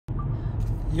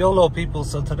YOLO people,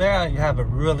 so today I have a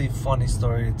really funny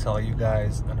story to tell you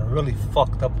guys, and a really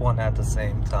fucked up one at the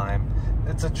same time.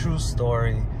 It's a true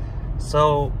story.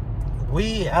 So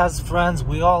we as friends,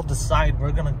 we all decide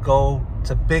we're gonna go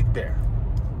to Big Bear.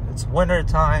 It's winter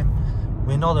time.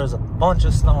 We know there's a bunch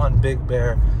of snow in Big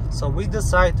Bear, so we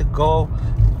decide to go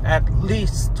at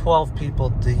least 12 people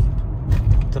deep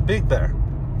to Big Bear.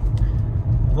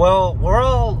 Well, we're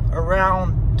all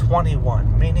around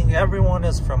 21, meaning everyone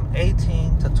is from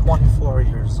 18 to 24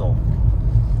 years old.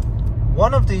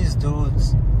 One of these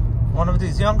dudes, one of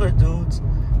these younger dudes,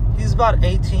 he's about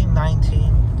 18,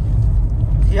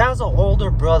 19. He has an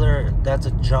older brother that's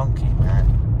a junkie,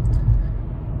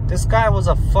 man. This guy was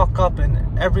a fuck up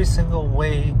in every single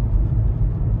way.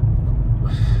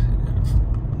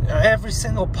 Every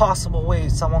single possible way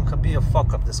someone could be a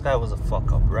fuck up. This guy was a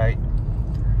fuck up, right?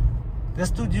 This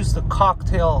dude used to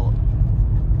cocktail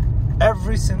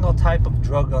every single type of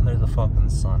drug under the fucking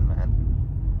sun, man.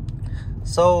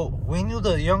 So we knew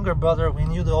the younger brother, we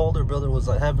knew the older brother was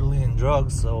heavily in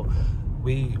drugs, so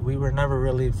we were never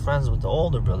really friends with the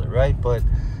older brother, right? But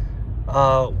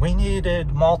we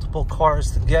needed multiple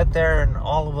cars to get there, and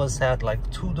all of us had like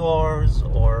 2 doors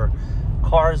or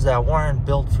cars that weren't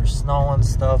built for snow and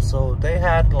stuff. So they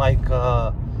had like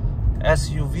a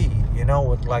SUV, you know,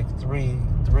 with like three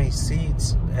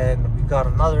seats, and we got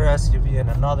another SUV and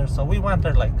another. So we went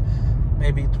there like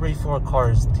maybe 3-4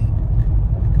 cars deep.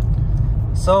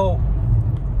 So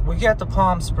we get to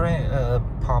Palm Spring,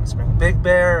 Big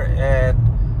Bear, and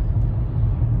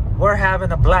we're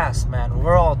having a blast, man.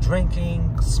 We're all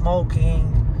drinking, smoking,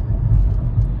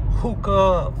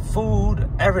 hookah, food,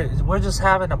 we're just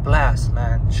having a blast,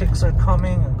 man. Chicks are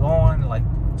coming and going, like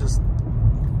just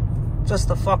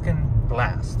a fucking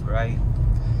blast, right?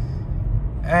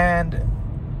 And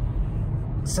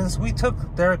since we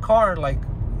took their car, like,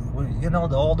 you know,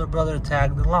 the older brother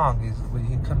tagged along.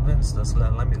 He convinced us,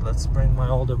 let's bring my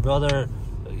older brother.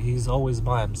 He's always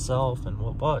by himself and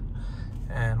what.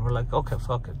 And we're like, okay,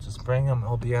 fuck it, just bring him.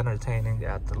 It'll be entertaining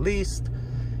at the least.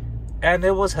 And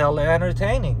it was hella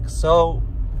entertaining. So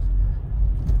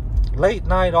late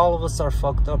night, all of us are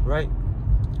fucked up, right?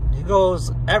 He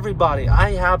goes, everybody,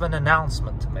 I have an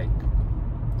announcement to make.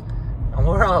 And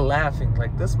we're all laughing,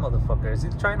 like, this motherfucker, is he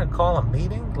trying to call a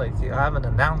meeting? Like, I have an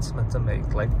announcement to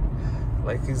make, like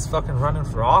he's fucking running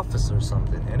for office or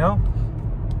something, you know?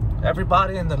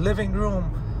 Everybody in the living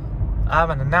room, I have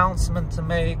an announcement to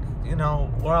make. You know,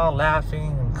 we're all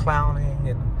laughing and clowning,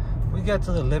 and we get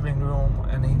to the living room,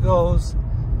 and he goes,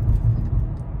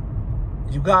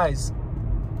 you guys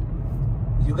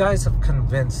have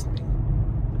convinced me.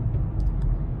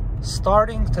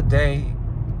 Starting today,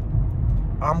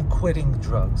 I'm quitting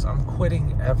drugs. I'm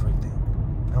quitting everything.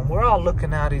 And we're all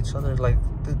looking at each other like,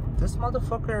 this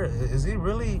motherfucker, is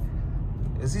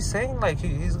he saying like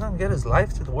he's gonna get his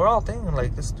life together? We're all thinking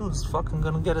like, this dude's fucking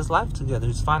gonna get his life together.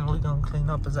 He's finally gonna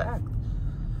clean up his act.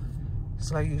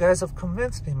 It's like, you guys have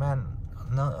convinced me, man.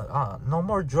 No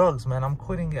more drugs, man. I'm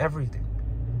quitting everything.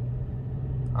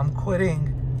 I'm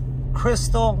quitting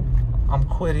crystal. I'm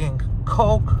quitting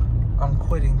coke. I'm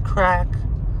quitting crack.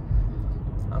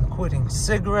 I'm quitting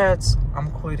cigarettes. I'm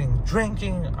quitting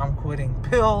drinking. I'm quitting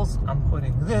pills. I'm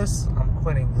quitting this. I'm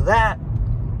quitting that.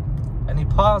 And he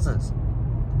pauses.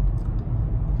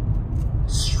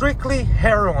 Strictly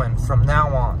heroin from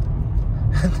now on.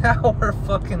 And now we're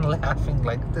fucking laughing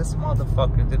like, this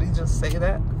motherfucker, did he just say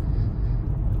that?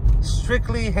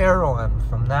 Strictly heroin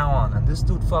from now on. And this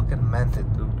dude fucking meant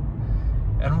it, dude.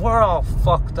 And we're all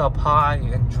fucked up high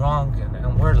and drunk,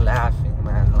 and we're laughing,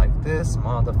 man, like, this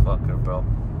motherfucker, bro.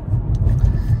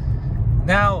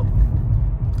 Now,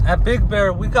 at Big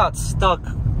Bear, we got stuck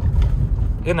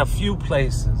in a few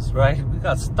places, right? We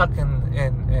got stuck in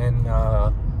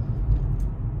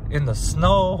the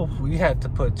snow. We had to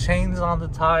put chains on the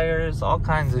tires, all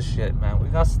kinds of shit, man. We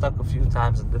got stuck a few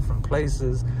times in different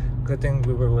places. Good thing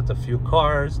we were with a few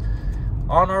cars.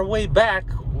 On our way back,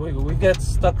 we get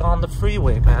stuck on the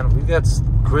freeway, man. We get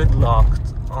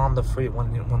gridlocked on the freeway.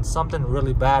 When something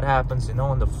really bad happens, you know,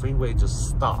 when the freeway just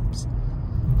stops,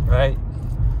 right?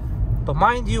 But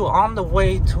mind you, on the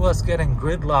way to us getting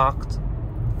gridlocked,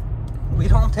 we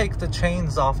don't take the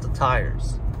chains off the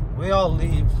tires. We all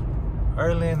leave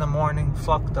early in the morning,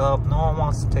 fucked up. No one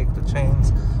wants to take the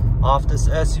chains off this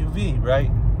SUV, right?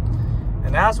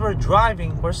 And as we're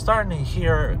driving, we're starting to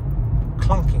hear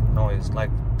clunking noise,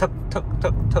 like tuk, tuk,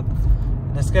 tuk, tuk.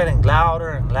 And it's getting louder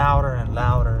and louder and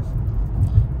louder.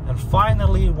 And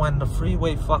finally, when the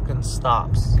freeway fucking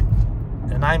stops,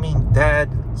 and I mean dead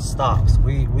stops,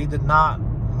 we did not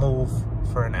move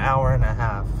for an hour and a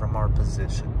half from our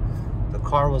position. The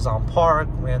car was on park.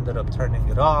 We ended up turning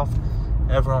it off.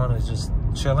 Everyone is just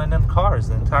chilling in cars.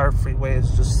 The entire freeway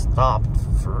is just stopped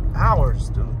for hours,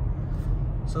 dude.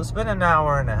 So it's been an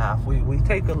hour and a half. We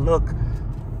take a look.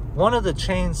 One of the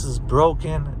chains is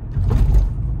broken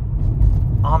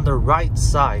on the right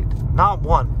side. Not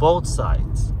one, both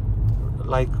sides.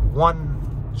 Like one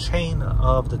chain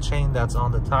of the chain that's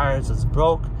on the tires is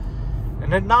broke.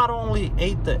 And it not only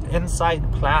ate the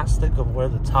inside plastic of where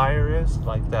the tire is,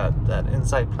 like that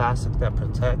inside plastic that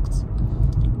protects,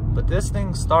 but this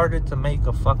thing started to make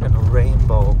a fucking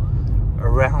rainbow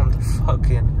around the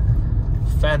fucking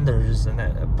fenders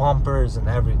and bumpers and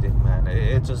everything, man.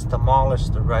 It just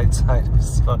demolished the right side of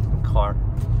his fucking car.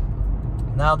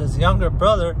 Now this younger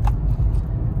brother,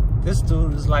 this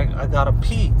dude is like, I gotta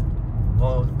pee.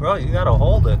 Well, bro, you gotta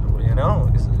hold it, you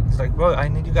know? He's like, bro, I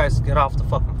need you guys to get off the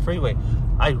fucking freeway.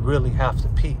 I really have to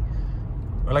pee.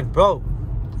 We're like, bro,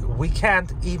 we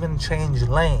can't even change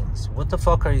lanes. What the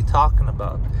fuck are you talking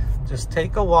about? Just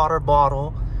take a water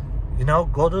bottle, you know,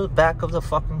 go to the back of the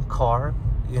fucking car,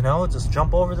 you know, just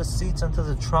jump over the seats into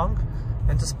the trunk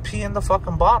and just pee in the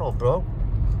fucking bottle, bro.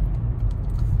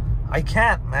 I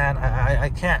can't, man. I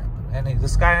can't. And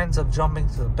this guy ends up jumping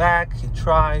to the back. He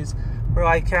tries. Bro,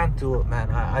 I can't do it,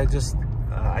 man. I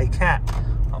can't.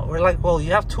 We're like, well,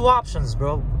 you have two options,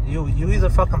 bro. You either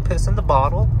fucking piss in the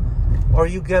bottle, or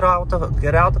you get out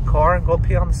the car and go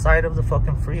pee on the side of the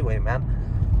fucking freeway, man.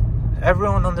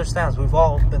 Everyone understands. We've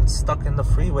all been stuck in the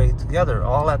freeway together,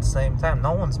 all at the same time.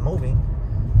 No one's moving.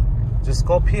 Just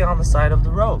go pee on the side of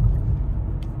the road.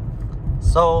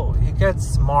 So he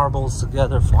gets marbles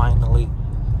together finally.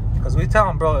 Because we tell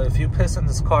him, bro, if you piss in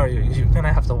this car, you're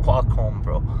gonna have to walk home,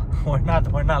 bro. We're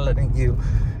not letting you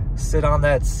sit on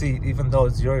that seat, even though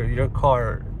it's your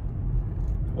car.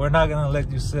 We're not gonna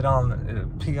let you sit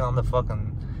on, pee on the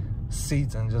fucking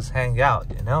seats and just hang out,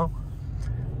 you know?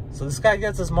 So this guy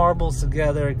gets his marbles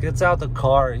together, gets out the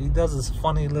car. He does this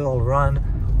funny little run,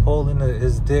 holding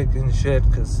his dick and shit,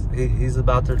 because he's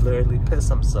about to literally piss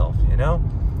himself, you know?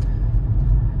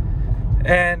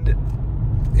 And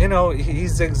you know, he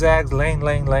zigzags lane,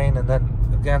 and then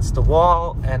against the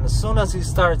wall. And as soon as he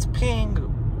starts peeing,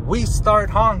 we start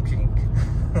honking.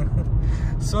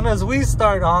 As soon as we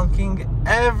start honking,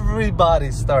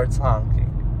 everybody starts honking.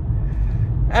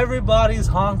 Everybody's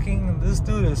honking, and this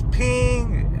dude is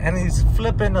peeing, and he's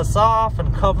flipping us off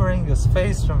and covering his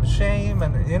face from shame,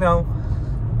 and you know.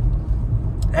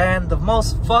 And the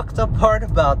most fucked up part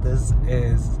about this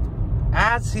is,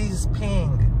 as he's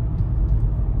peeing,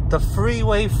 the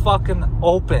freeway fucking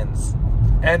opens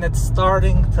and it's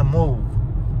starting to move.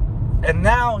 And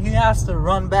now he has to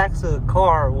run back to the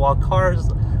car while cars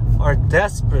are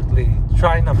desperately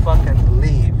trying to fucking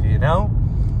leave, you know?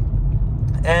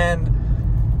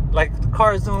 And like the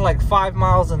car is doing like 5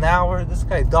 miles an hour. This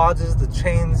guy dodges the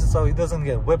chains so he doesn't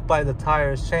get whipped by the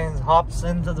tires. Chains, hops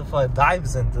into the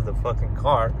dives into the fucking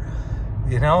car,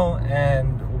 you know?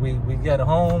 And we get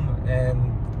home,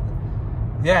 and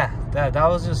yeah, that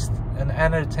was just an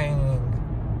entertaining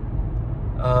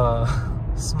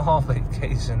small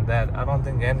vacation that I don't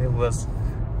think any of us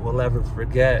will ever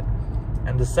forget.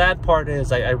 And the sad part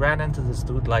is I ran into this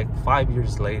dude like 5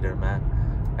 years later, man,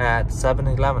 at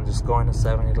 7-Eleven, just going to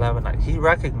 7-Eleven. He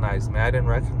recognized me. I didn't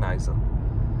recognize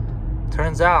him.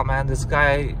 Turns out, man, this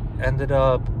guy ended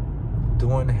up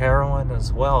doing heroin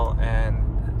as well,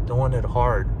 and doing it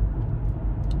hard.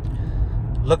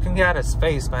 Looking at his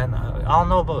face, man, I don't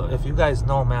know if you guys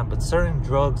know, man, but certain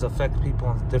drugs affect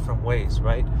people in different ways,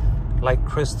 right? Like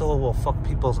crystal will fuck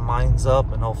people's minds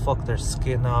up, and it'll fuck their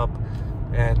skin up,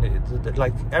 and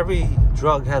like every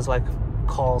drug has like a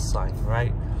call sign,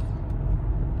 right?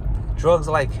 Drugs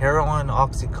like heroin,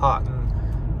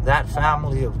 Oxycontin, that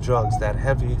family of drugs, that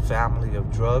heavy family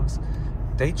of drugs,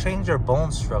 they change your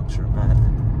bone structure,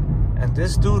 man. And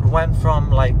this dude went from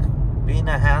like being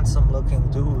a handsome looking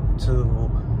dude to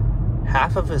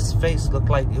half of his face looked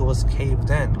like it was caved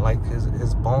in, like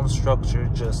his bone structure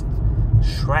just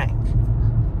shrank.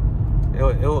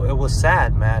 It was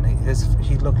sad, man.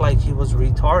 He looked like he was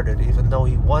retarded, even though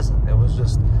he wasn't. It was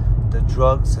just the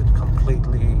drugs had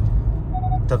completely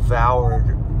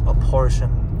devoured a portion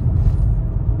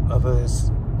of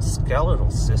his skeletal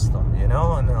system, you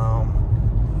know? And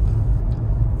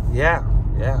yeah,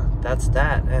 that's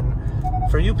that. And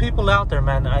for you people out there,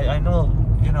 man, I know,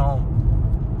 you know,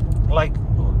 like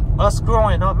us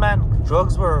growing up, man,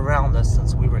 drugs were around us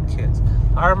since we were kids.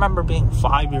 I remember being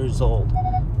 5 years old,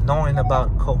 knowing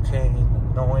about cocaine,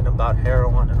 knowing about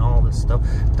heroin and all this stuff.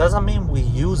 Doesn't mean we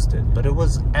used it, but it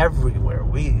was everywhere.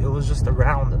 It was just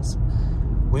around us.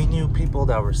 We knew people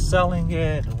that were selling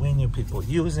it. We knew people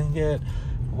using it.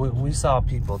 We saw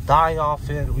people die off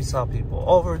it. We saw people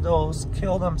overdose,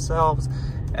 kill themselves,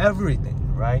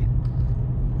 everything, right?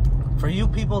 For you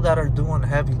people that are doing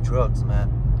heavy drugs,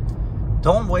 man,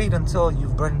 don't wait until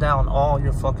you've burned down all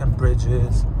your fucking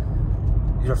bridges.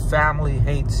 Your family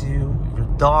hates you. Your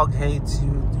dog hates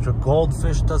you. Your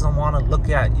goldfish doesn't want to look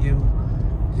at you.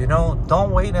 You know,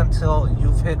 don't wait until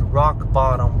you've hit rock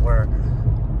bottom where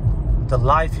the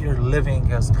life you're living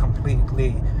has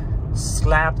completely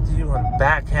slapped you and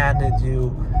backhanded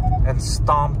you and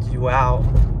stomped you out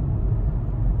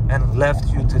and left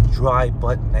you to dry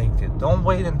butt naked. Don't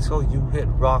wait until you hit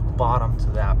rock bottom to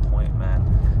that point, man.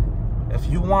 If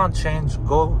you want change,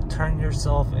 go turn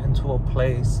yourself into a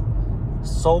place,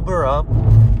 sober up,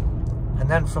 and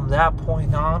then from that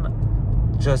point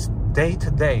on, just day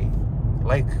to day,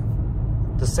 like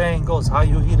the saying goes, how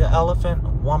you eat an elephant,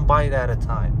 one bite at a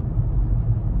time.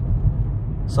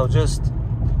 So just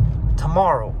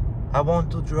tomorrow, I won't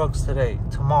do drugs today,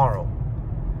 tomorrow.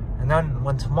 And then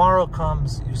when tomorrow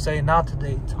comes, you say not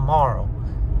today, tomorrow.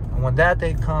 And when that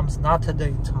day comes, not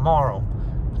today, tomorrow.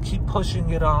 Keep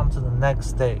pushing it on to the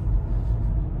next day.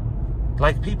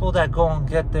 Like people that go and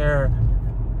get their,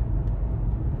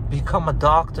 become a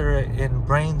doctor in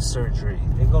brain surgery.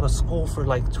 They go to school for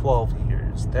like 12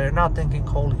 years. They're not thinking,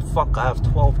 holy fuck, I have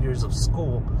 12 years of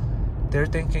school. They're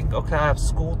thinking, okay, I have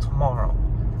school tomorrow.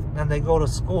 Then they go to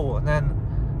school, and then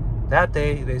that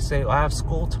day they say, I have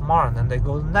school tomorrow, and then they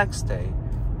go the next day,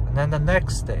 and then the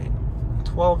next day.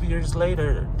 12 years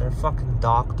later, they're fucking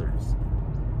doctors.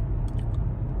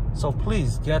 So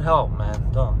please get help,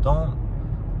 man.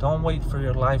 Don't wait for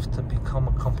your life to become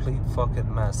a complete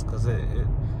fucking mess, because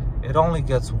it only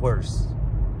gets worse.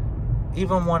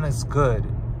 Even when it's good,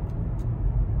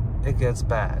 it gets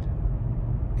bad.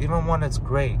 Even when it's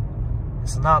great,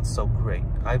 it's not so great.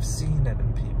 I've seen it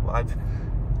in people.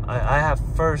 I have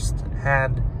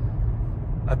first-hand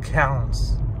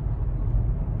accounts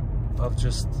of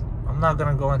just, I'm not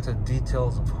gonna go into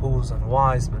details of who's and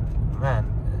whys, but man,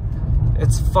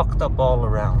 it's fucked up all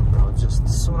around, bro. Just the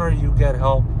sooner you get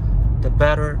help, the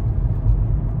better.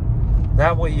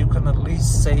 That way you can at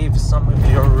least save some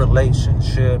of your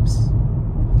relationships,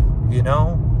 you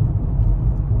know?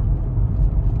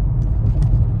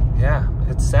 Yeah,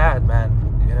 it's sad, man.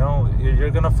 You know,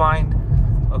 you're gonna find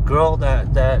a girl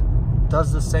that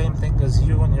does the same thing as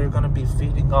you, and you're gonna be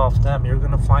feeding off them. You're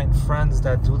gonna find friends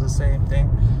that do the same thing,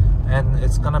 and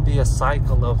it's gonna be a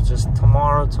cycle of just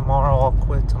tomorrow I'll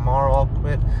quit, tomorrow I'll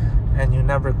quit, and you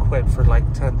never quit for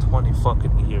like 10, 20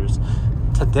 fucking years.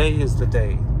 Today is the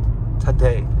day.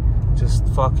 Today. Just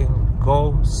fucking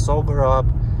go sober up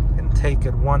and take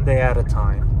it one day at a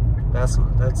time. That's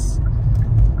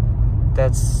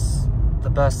the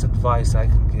best advice I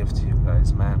can give to you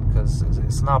guys, man, because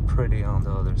it's not pretty on the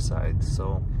other side.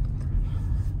 So,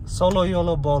 solo,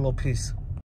 YOLO, bolo, peace.